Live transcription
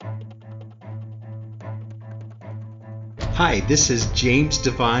Hi, this is James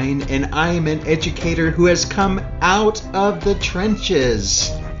Devine, and I am an educator who has come out of the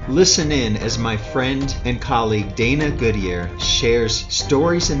trenches. Listen in as my friend and colleague Dana Goodyear shares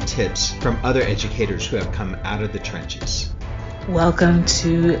stories and tips from other educators who have come out of the trenches. Welcome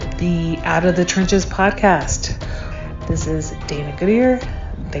to the Out of the Trenches podcast. This is Dana Goodyear.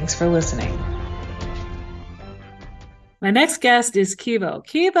 Thanks for listening. My next guest is Kevo.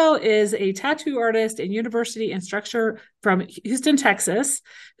 Kevo is a tattoo artist and university instructor from Houston, Texas,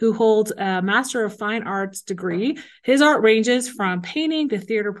 who holds a Master of Fine Arts degree. His art ranges from painting to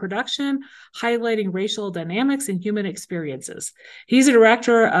theater production, highlighting racial dynamics and human experiences. He's a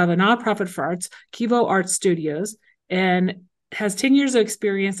director of a nonprofit for arts, Kevo Art Studios, and has 10 years of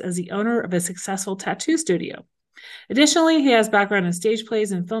experience as the owner of a successful tattoo studio. Additionally, he has background in stage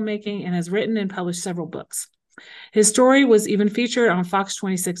plays and filmmaking and has written and published several books. His story was even featured on Fox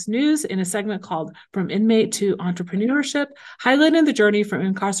 26 News in a segment called From Inmate to Entrepreneurship, highlighting the journey from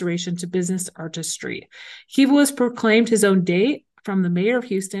incarceration to business artistry. Kevo has proclaimed his own date from the mayor of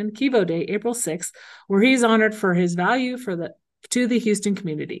Houston, Kevo Day, April 6th, where he's honored for his value to the Houston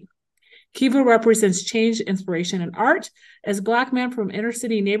community. Kevo represents change, inspiration, and art. As a Black man from inner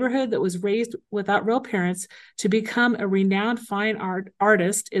city neighborhood that was raised without real parents, to become a renowned fine art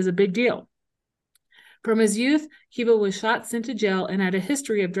artist is a big deal. From his youth, Kevo was shot, sent to jail, and had a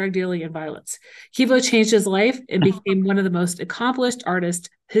history of drug dealing and violence. Kevo changed his life and became one of the most accomplished artists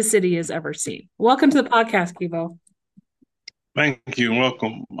his city has ever seen. Welcome to the podcast, Kevo. Thank you.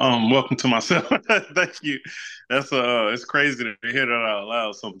 Welcome. Welcome to myself. Thank you. That's it's crazy to hear that out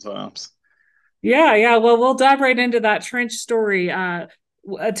loud sometimes. Yeah. Well, we'll dive right into that trench story. A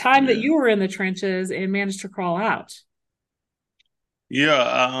time that you were in the trenches and managed to crawl out.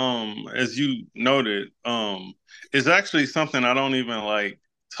 Yeah, as you noted, it's actually something I don't even like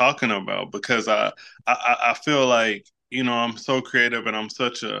talking about because I feel like, I'm so creative and I'm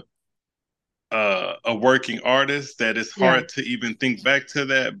such a working artist that it's hard to even think back to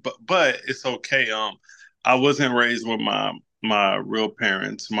that. But it's okay. I wasn't raised with my real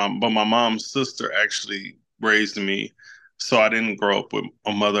parents. But my mom's sister actually raised me, so I didn't grow up with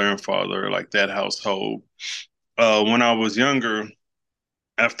a mother and father like that household. When I was younger,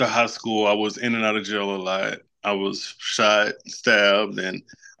 after high school, I was in and out of jail a lot. I was shot, stabbed, and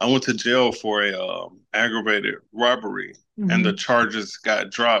I went to jail for a aggravated robbery. And the charges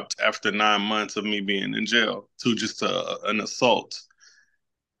got dropped after 9 months of me being in jail to just an assault.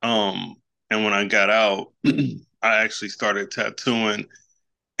 And when I got out, I actually started tattooing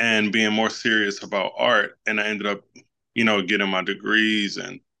and being more serious about art. And I ended up, getting my degrees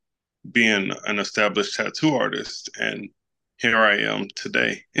and being an established tattoo artist. And here I am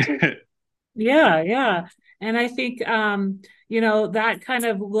today. Yeah. And I think, that kind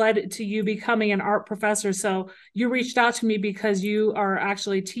of led to you becoming an art professor. So you reached out to me because you are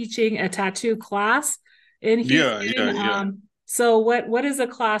actually teaching a tattoo class in Houston. Yeah. So what is the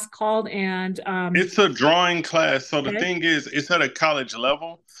class called? And it's a drawing class. So the thing is, it's at a college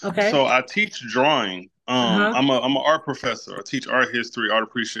level. Okay. So I teach drawing. I'm an art professor. I teach art history, art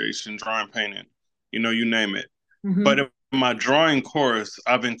appreciation, drawing, painting, you name it. But in my drawing course,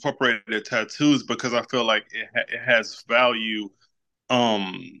 I've incorporated tattoos because I feel like it has value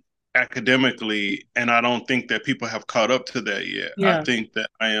academically, and I don't think that people have caught up to that yet. I think that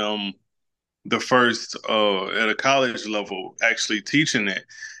I am the first at a college level actually teaching it,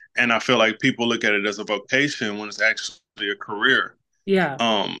 and I feel like people look at it as a vocation when it's actually a career.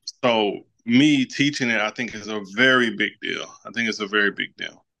 So me teaching it, I think, is a very big deal. I think it's a very big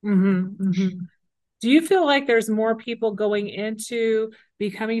deal. Do you feel like there's more people going into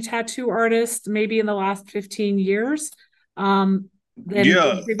becoming tattoo artists maybe in the last 15 years? Than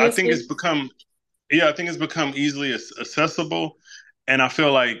I think it's become easily accessible. And I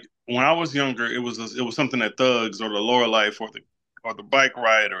feel like when I was younger, it was something that thugs or the lower life or the bike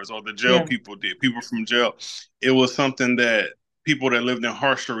riders or the jail people did, people from jail. It was something that people that lived in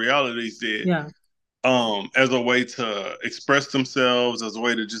harsher realities did. As a way to express themselves, as a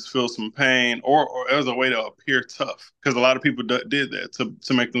way to just feel some pain, or as a way to appear tough. Because a lot of people did that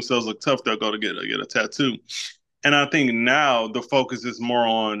to make themselves look tough. They'll go to get a tattoo. And I think now the focus is more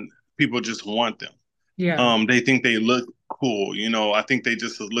on people just want them. They think they look cool. I think they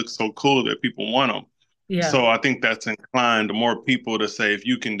just look so cool that people want them. So I think that's inclined more people to say, if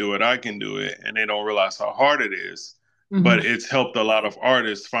you can do it, I can do it. And they don't realize how hard it is. But it's helped a lot of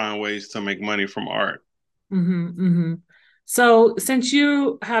artists find ways to make money from art. So since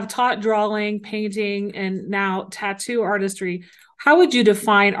you have taught drawing, painting, and now tattoo artistry, how would you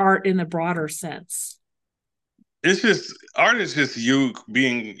define art in the broader sense? It's just, art is just you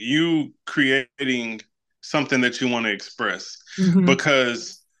creating something that you want to express. Mm-hmm.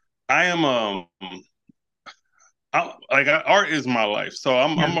 Because I am art is my life. So Yeah.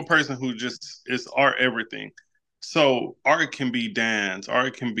 I'm a person who just is art everything. So art can be dance,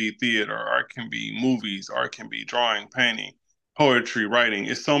 art can be theater, art can be movies, art can be drawing, painting, poetry, writing.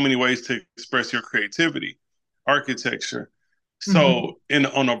 It's so many ways to express your creativity, architecture. Mm-hmm. So in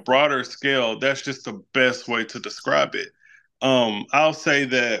on a broader scale, that's just the best way to describe it. I'll say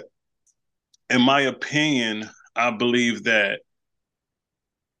that in my opinion, I believe that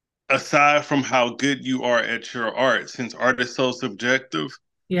aside from how good you are at your art, since art is so subjective,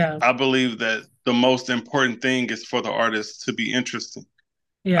 Yeah. I believe that the most important thing is for the artist to be interesting.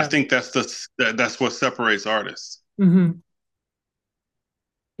 I Yeah. think that's what separates artists. Mm-hmm.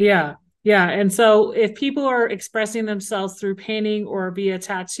 Yeah. Yeah. And so if people are expressing themselves through painting or via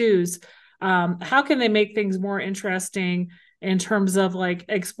tattoos, how can they make things more interesting in terms of like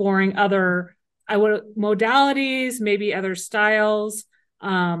exploring other modalities, maybe other styles?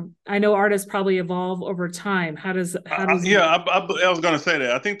 I know artists probably evolve over time. How does Yeah, I was going to say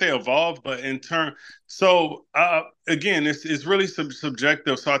that. I think they evolve, but in turn, so again, it's really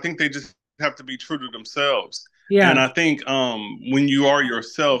subjective. So I think they just have to be true to themselves. And yeah. I think when you are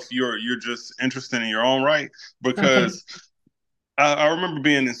yourself, you're just interested in your own right. Okay. Because I remember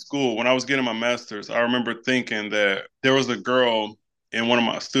being in school when I was getting my master's. I remember thinking that there was a girl in one of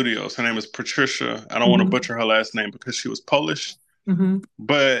my studios. Her name is Patricia. I don't want to Mm-hmm. butcher her last name because she was Polish, Mm-hmm.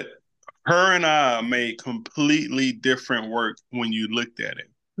 but her and I made completely different work when you looked at it.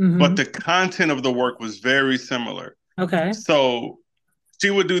 But Mm-hmm. the content of the work was very similar. Okay. So she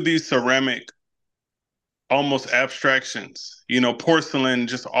would do these ceramic, almost abstractions, porcelain,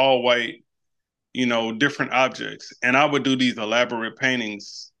 just all white, different objects. And I would do these elaborate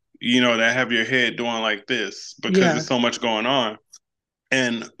paintings, that have your head doing like this because Yeah. there's so much going on.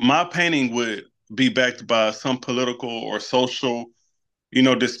 And my painting would be backed by some political or social,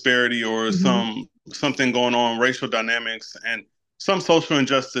 disparity or Mm-hmm. something going on, racial dynamics and some social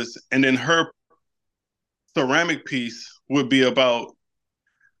injustice. And then her ceramic piece would be about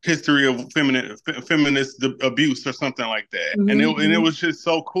history of feminist abuse or something like that. And it Mm-hmm. was just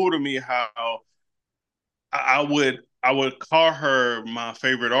so cool to me how I would call her my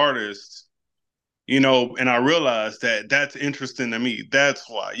favorite artist, and I realized that that's interesting to me. That's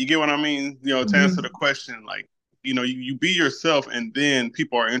why. You get what I mean? To answer Mm-hmm. the question, like, you be yourself, and then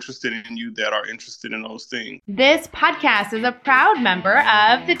people are interested in you that are interested in those things. This podcast is a proud member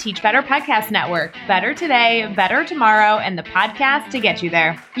of the Teach Better Podcast Network. Better today, better tomorrow, and the podcast to get you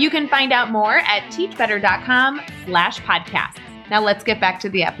there. You can find out more at teachbetter.com/podcasts. Now let's get back to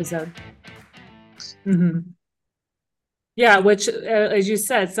the episode. Mm-hmm. Yeah, which, as you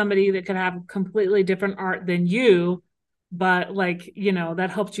said, somebody that could have completely different art than you, but that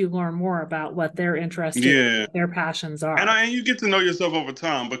helped you learn more about what they're interested in, Yeah, what their passions and are. you get to know yourself over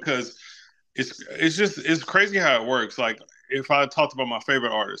time because it's crazy how it works. Like if I talked about my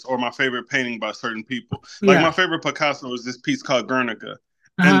favorite artist or my favorite painting by certain people, like Yeah. my favorite Picasso is this piece called Guernica.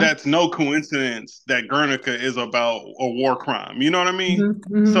 And Uh-huh. that's no coincidence that Guernica is about a war crime. You know what I mean?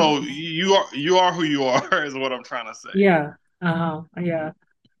 Mm-hmm. Mm-hmm. So you are who you are is what I'm trying to say. Yeah. Uh-huh. Yeah.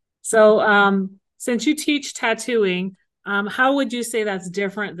 So, since you teach tattooing, how would you say that's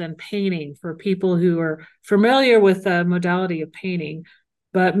different than painting for people who are familiar with the modality of painting,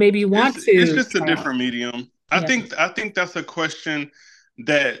 but maybe want It's to just a try out? different medium. I Yeah. think I think that's a question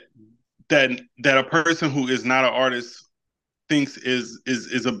that that a person who is not an artist thinks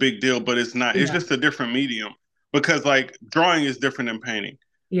is a big deal, but it's not. It's Yeah. just a different medium because like drawing is different than painting.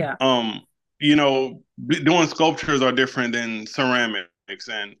 Yeah. Um, doing sculptures are different than ceramics,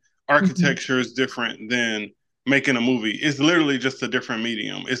 and Mm-hmm. architecture is different than making a movie. It's literally just a different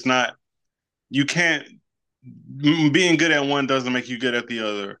medium. It's not. You can't. Being good at one doesn't make you good at the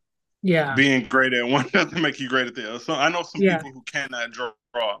other. Yeah. Being great at one doesn't make you great at the other. So I know some Yeah. people who cannot draw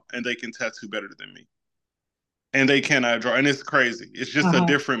and they can tattoo better than me. And they cannot draw. And it's crazy. It's just a Uh-huh.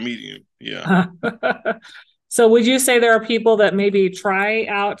 different medium. Yeah. So would you say there are people that maybe try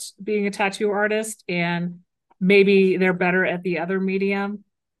out being a tattoo artist and maybe they're better at the other medium?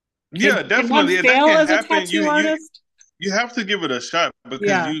 Yeah, Can one definitely. That fail can as a happen. tattoo artist? You have to give it a shot because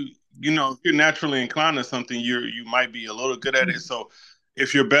Yeah. if you're naturally inclined to something, you might be a little good at it. So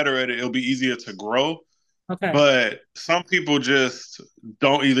if you're better at it, it'll be easier to grow. Okay. But some people just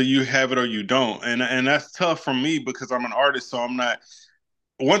don't, either you have it or you don't. And that's tough for me because I'm an artist, so I'm not.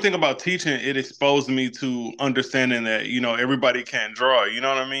 One thing about teaching, it exposed me to understanding that, everybody can't draw, you know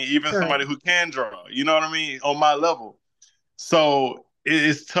what I mean? Even Sure. somebody who can draw, you know what I mean? On my level. So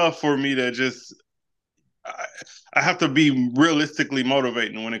it's tough for me to just I have to be realistically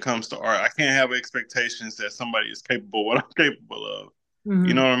motivating when it comes to art. I can't have expectations that somebody is capable of what I'm capable of.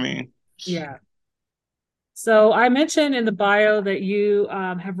 You know what I mean? Yeah. So I mentioned in the bio that you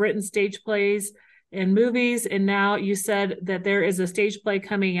have written stage plays and movies, and now you said that there is a stage play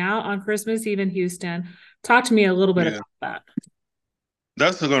coming out on Christmas Eve in Houston. Talk to me a little bit about that.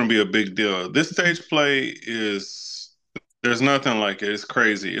 That's going to be a big deal. This stage play there's nothing like it. It's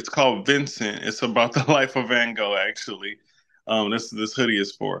crazy. It's called Vincent. It's about the life of Van Gogh, actually. This hoodie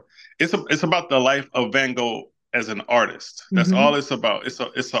is for. It's about the life of Van Gogh as an artist. That's all it's about.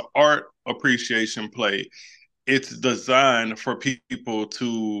 It's a art appreciation play. It's designed for people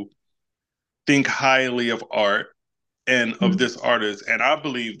to think highly of art and of this artist. And I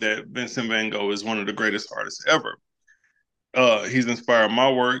believe that Vincent Van Gogh is one of the greatest artists ever. He's inspired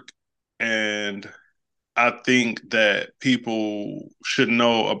my work, and I think that people should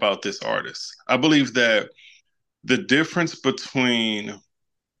know about this artist. I believe that the difference between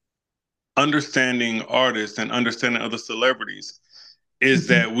understanding artists and understanding other celebrities is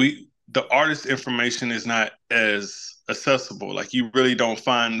that the artist information is not as accessible. Like, you really don't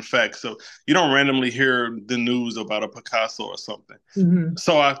find facts. So you don't randomly hear the news about a Picasso or something.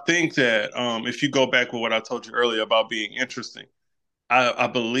 So I think that if you go back with what I told you earlier about being interesting, I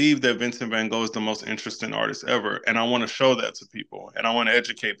believe that Vincent Van Gogh is the most interesting artist ever. And I want to show that to people. And I want to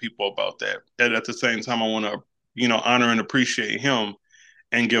educate people about that. And at the same time, I want to, honor and appreciate him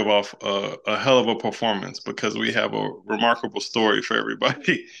and give off a hell of a performance, because we have a remarkable story for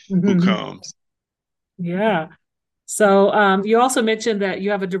everybody who comes. Yeah. So you also mentioned that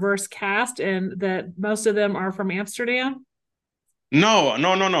you have a diverse cast and that most of them are from Amsterdam. No.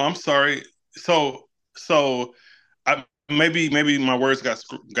 I'm sorry. So maybe my words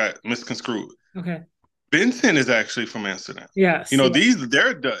got misconstrued. Okay. Vincent is actually from Amsterdam. Yes.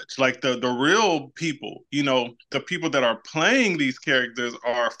 They're Dutch. Like the real people, the people that are playing these characters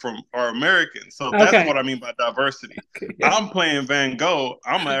are American. So that's what I mean by diversity. Okay, yeah. I'm playing Van Gogh.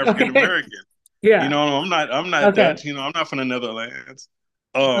 I'm an African American. Yeah. I'm not Dutch. I'm not from the Netherlands.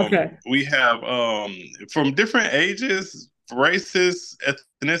 We have from different ages, races,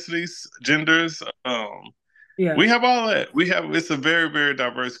 ethnicities, genders. We have all that. It's a very, very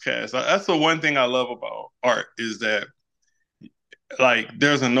diverse cast. That's the one thing I love about art, is that, like,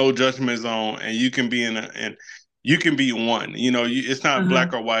 there's a no judgment zone, and you can be and you can be one. It's not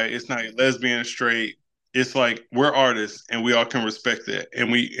black or white. It's not lesbian, straight. It's like, we're artists, and we all can respect that,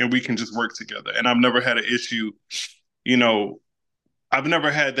 and we can just work together. And I've never had an issue. I've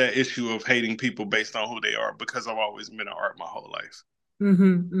never had that issue of hating people based on who they are, because I've always been in art my whole life.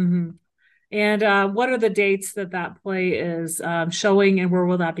 And what are the dates that play is showing, and where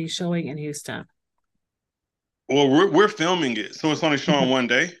will that be showing in Houston? Well, we're filming it, so it's only showing one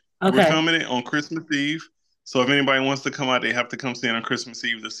day. We're filming it on Christmas Eve. So if anybody wants to come out, they have to come see it on Christmas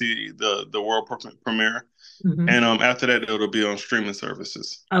Eve to see the world premiere. And after that, it'll be on streaming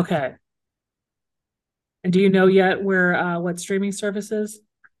services. Okay. And do you know yet what streaming services?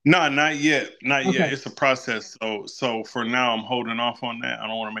 No, not yet. Not yet. It's a process. So for now, I'm holding off on that. I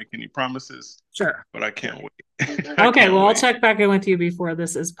don't want to make any promises. Sure. But I can't wait. I'll check back in with you before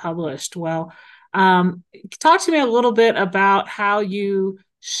this is published. Well, talk to me a little bit about how you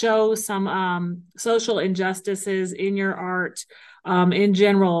show some social injustices in your art, in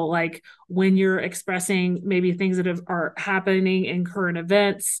general, like when you're expressing maybe things that are happening in current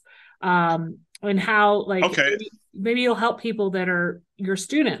events, and how, like, maybe you'll help people that are your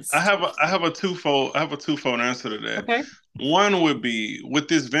students. I have a twofold answer to that. Okay. One would be, with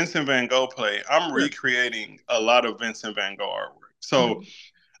this Vincent Van Gogh play, I'm recreating a lot of Vincent Van Gogh artwork. So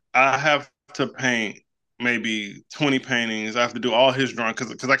I have to paint maybe 20 paintings. I have to do all his drawing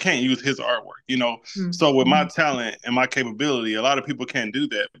because I can't use his artwork, So with my talent and my capability, a lot of people can't do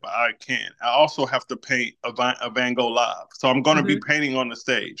that, but I can. I also have to paint a Van Gogh live. So I'm going to be painting on the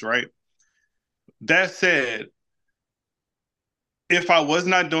stage, right? That said, if I was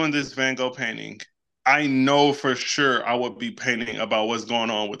not doing this Van Gogh painting, I know for sure I would be painting about what's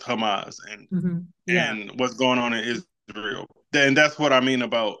going on with Hamas and what's going on in Israel. And that's what I mean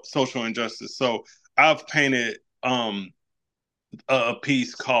about social injustice. So I've painted a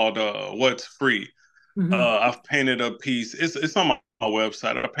piece called What's Free. I've painted a piece, it's on my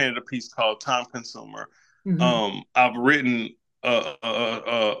website. I painted a piece called Time Consumer. I've written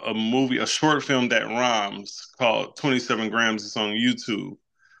a movie, a short film that rhymes called 27 Grams. It's on YouTube.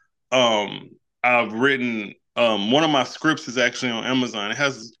 I've written, one of my scripts is actually on Amazon. It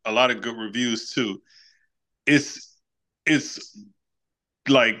has a lot of good reviews too. It's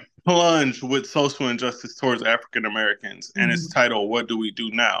like plunged with social injustice towards African Americans, and it's titled "What Do We Do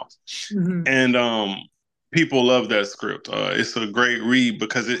Now?" And people love that script. It's a great read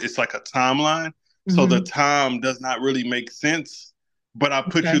because it's like a timeline. So the Mm-hmm. time does not really make sense, but I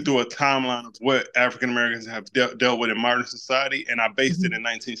put you Okay. through a timeline of what African Americans have dealt with in modern society, and I based it Mm-hmm. in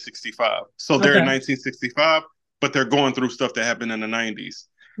 1965. So they're in Okay. 1965, but they're going through stuff that happened in the 90s.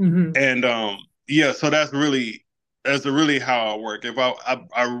 Mm-hmm. And yeah, so that's really how I work. If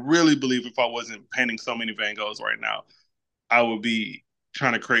I really believe if I wasn't painting so many Van Goghs right now, I would be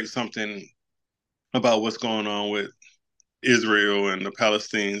trying to create something about what's going on with Israel and the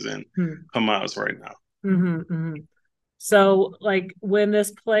Palestinians and Hamas right now. Mm-hmm. Mm-hmm. So, like, when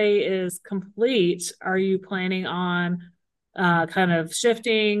this play is complete, are you planning on kind of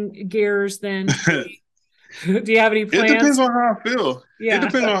shifting gears then? Do you have any It depends plans? on how I feel. It Yeah.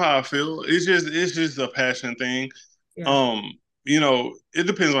 depends on how I feel. It's just a passion thing. Yeah. Um, it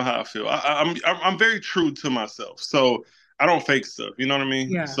depends on how I feel. I'm very true to myself, so I don't fake stuff. You know what I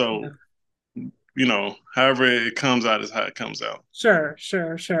mean? Yeah. Yeah. So however it comes out is how it comes out. Sure,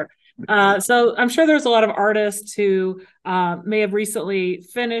 sure, sure. So I'm sure there's a lot of artists who may have recently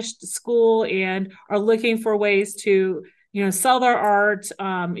finished school and are looking for ways to, sell their art,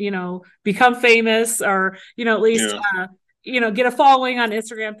 become famous, or at least, Yeah. get a following on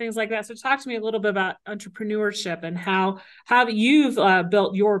Instagram, things like that. So talk to me a little bit about entrepreneurship and how you've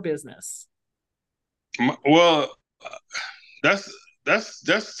built your business. Well, that's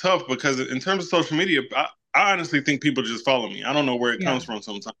that's tough because in terms of social media, I honestly think people just follow me. I don't know where it Yeah. comes from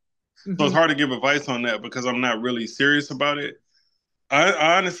sometimes. So it's Mm-hmm. hard to give advice on that because I'm not really serious about it. I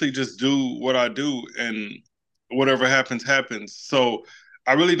honestly just do what I do and whatever happens, happens. So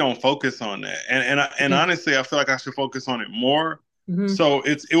I really don't focus on that. And Okay. honestly, I feel like I should focus on it more. Mm-hmm. So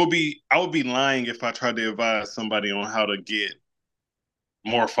I would be lying if I tried to advise somebody on how to get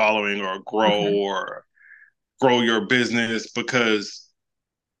more following Okay. or grow your business because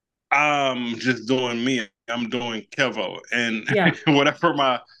I'm just doing me. I'm doing Kevo and Yeah.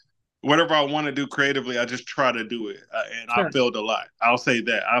 whatever I want to do creatively, I just try to do it. And I Sure. failed a lot. I'll say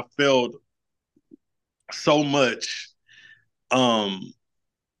that. I failed so much um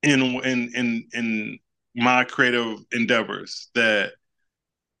in my creative endeavors that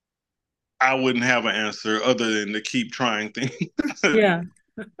I wouldn't have an answer other than to keep trying things. Yeah.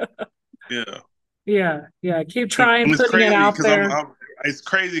 Yeah. Yeah. Yeah. Keep And trying, it's putting it crazy out because there. it's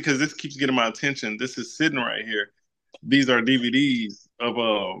crazy because this keeps getting my attention. This is sitting right here. These are DVDs of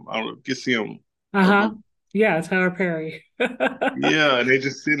I don't know, you can see them of Uh-huh. Yeah, Tyler Perry. yeah, and they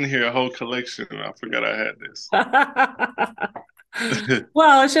just sitting here a whole collection. I forgot I had this.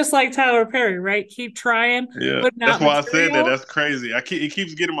 Well, it's just like Tyler Perry, right? Keep trying, Yeah, putting that's out why I said that. material. That's crazy. It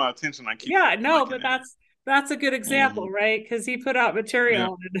keeps getting my attention. I keep Yeah, no, looking but at it. that's a good example, Hmm. right? Because he put out Yeah,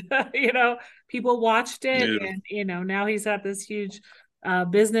 material and people watched it, yeah, and now he's got this huge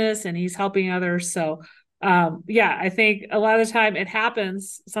business and he's helping others. So yeah, I think a lot of the time it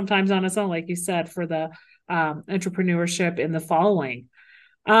happens sometimes on its own, like you said, for the entrepreneurship in the following.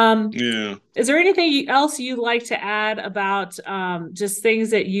 Um, yeah. is there anything else you'd like to add about just things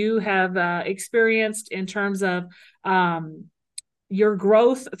that you have experienced in terms of your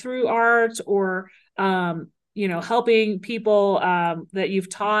growth through art, or helping people that you've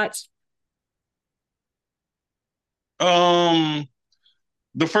taught? Um,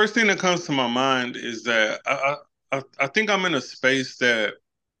 the first thing that comes to my mind is that I think I'm in a space that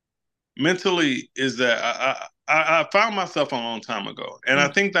mentally is that I found myself a long time ago, and I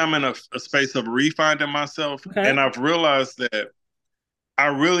Yeah. think that I'm in a space of refinding myself, Okay. and I've realized that I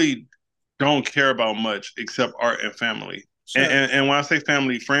really don't care about much except art and family. And, Sure. and, and when I say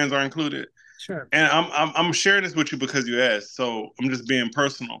family, friends are included. Sure. And I'm sharing this with you because you asked, so I'm just being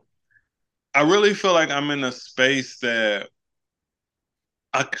personal. I really feel like I'm in a space that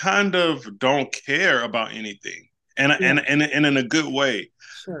I kind of don't care about anything, Yeah. and in a good way.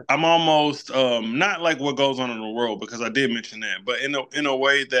 Sure. I'm almost not like what goes on in the world because I did mention that, but in a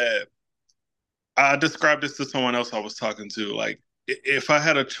way that I described this to someone else I was talking to. Like, if I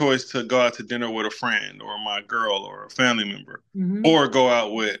had a choice to go out to dinner with a friend or my girl or a family member, Mm-hmm. or go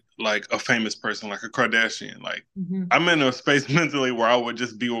out with like a famous person like a Kardashian, like Mm-hmm. I'm in a space mentally where I would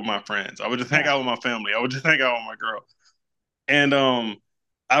just be with my friends. I would just hang Yeah. out with my family. I would just hang out with my girl. And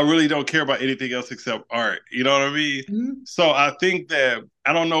I really don't care about anything else except art. You know what I mean? Mm-hmm. So I think that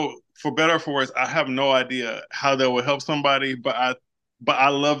I don't know, for better or for worse, I have no idea how that would help somebody, but I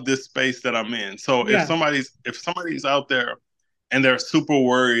love this space that I'm in. So Yeah. if somebody's out there and they're super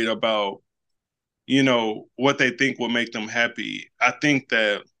worried about, what they think will make them happy, I think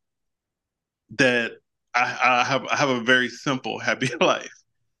that I have a very simple happy life.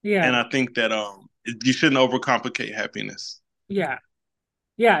 And Yeah. I think that you shouldn't overcomplicate happiness. Yeah.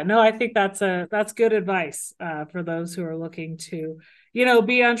 Yeah, no, I think that's good advice for those who are looking to,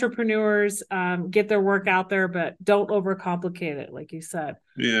 be entrepreneurs, get their work out there, but don't overcomplicate it, like you said.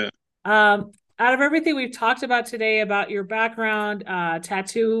 Yeah. Out of everything we've talked about today about your background,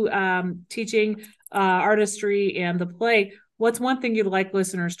 tattoo teaching, artistry, and the play, what's one thing you'd like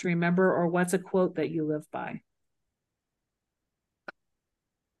listeners to remember, or what's a quote that you live by?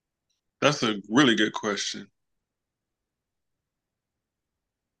 That's a really good question.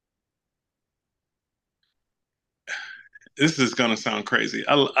 This is gonna sound crazy.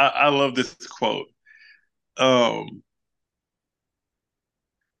 I love this quote. Um,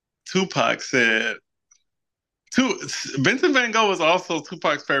 Tupac said, Vincent Van Gogh was also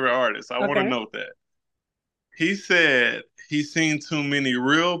Tupac's favorite artist. I want to Okay. note that. He said he's seen too many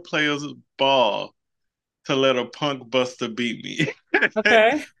real players ball to let a punk buster beat me.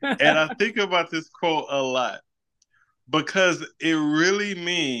 Okay. And I think about this quote a lot because it really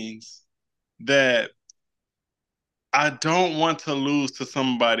means that I don't want to lose to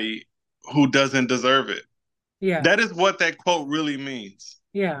somebody who doesn't deserve it. Yeah. That is what that quote really means.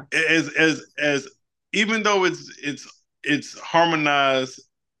 Yeah. As even though it's harmonized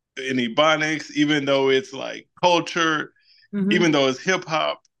in ebonics, even though it's like culture, even though it's hip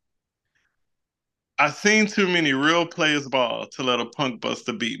hop, I've seen too many real players ball to let a punk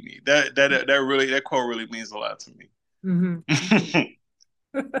buster beat me. That quote really means a lot to me. Mm-hmm.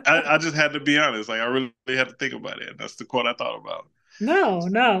 I just had to be honest. Like I really had to think about it. And that's the quote I thought about.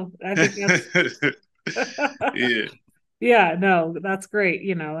 No, I think that's Yeah. Yeah, no, that's great,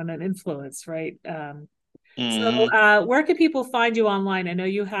 and an influence, right? So where can people find you online? I know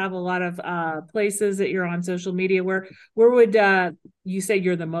you have a lot of places that you're on social media. Where would you say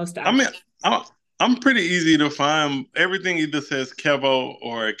you're the most I mean, active? I'm pretty easy to find. Everything either says Kevo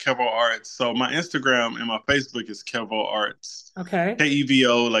or Kevo Arts. So my Instagram and my Facebook is Kevo Arts. Okay.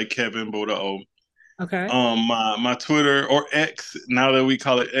 Kevo, like Kevin, but O. Okay. My Twitter or X, now that we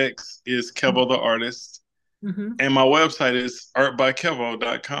call it X, is Kevo the Artist. Mm-hmm. And my website is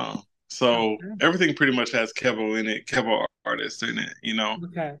artbykevo.com. So Okay. everything pretty much has Kevo in it, Kevo Artist in it,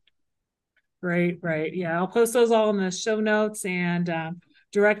 Okay. Great, right. Yeah, I'll post those all in the show notes and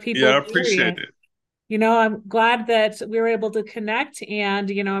direct people Yeah, I there. appreciate it. I'm glad that we were able to connect and,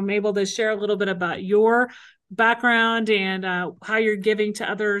 I'm able to share a little bit about your background and how you're giving to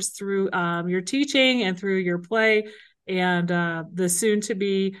others through your teaching and through your play and the soon to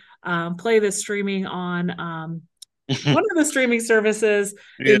be play that's streaming on one of the streaming services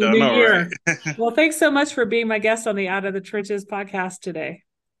Yeah, in the I new know, year. right? Well, thanks so much for being my guest on the Out of the Trenches podcast today.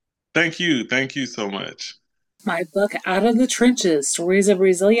 Thank you. Thank you so much. My book, Out of the Trenches, Stories of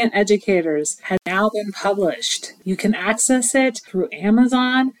Resilient Educators, has now been published. You can access it through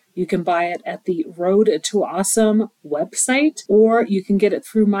Amazon. You can buy it at the Road to Awesome website, or you can get it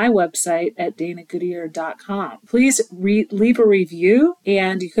through my website at danagoodyear.com. Please leave a review,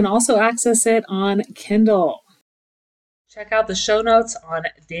 and you can also access it on Kindle. Check out the show notes on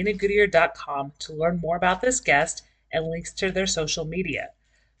danagoodyear.com to learn more about this guest and links to their social media.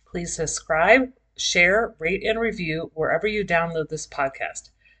 Please subscribe, share, rate, and review wherever you download this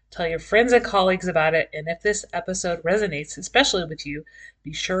podcast. Tell your friends and colleagues about it, and if this episode resonates, especially with you,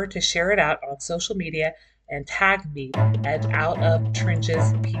 be sure to share it out on social media and tag me at Out of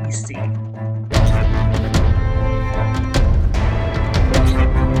Trenches PC.